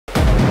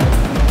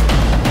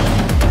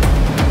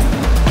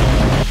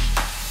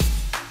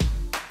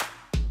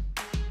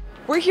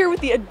We're here with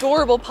the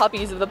adorable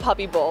puppies of the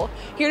Puppy Bowl,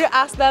 here to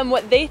ask them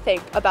what they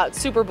think about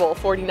Super Bowl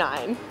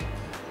 49.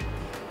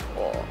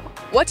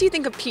 What do you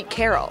think of Pete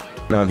Carroll?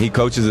 He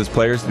coaches his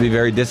players to be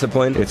very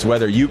disciplined. It's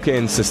whether you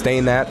can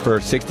sustain that for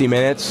 60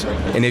 minutes,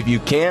 and if you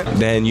can't,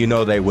 then you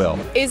know they will.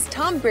 Is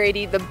Tom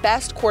Brady the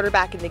best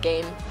quarterback in the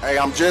game? Hey,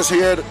 I'm just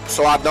here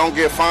so I don't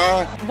get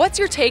fined. What's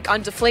your take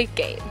on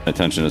Deflategate?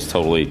 Attention is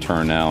totally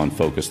turned now and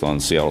focused on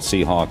Seattle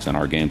Seahawks and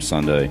our game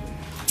Sunday,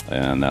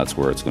 and that's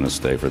where it's going to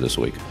stay for this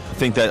week.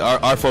 I think that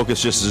our focus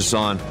just is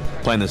on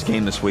playing this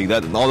game this week.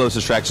 All those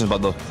distractions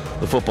about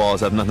the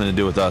footballs have nothing to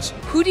do with us.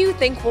 Who do you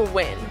think will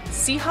win,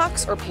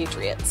 Seahawks or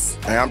Patriots?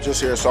 Hey, I'm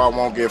just here so I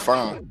won't get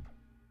fined.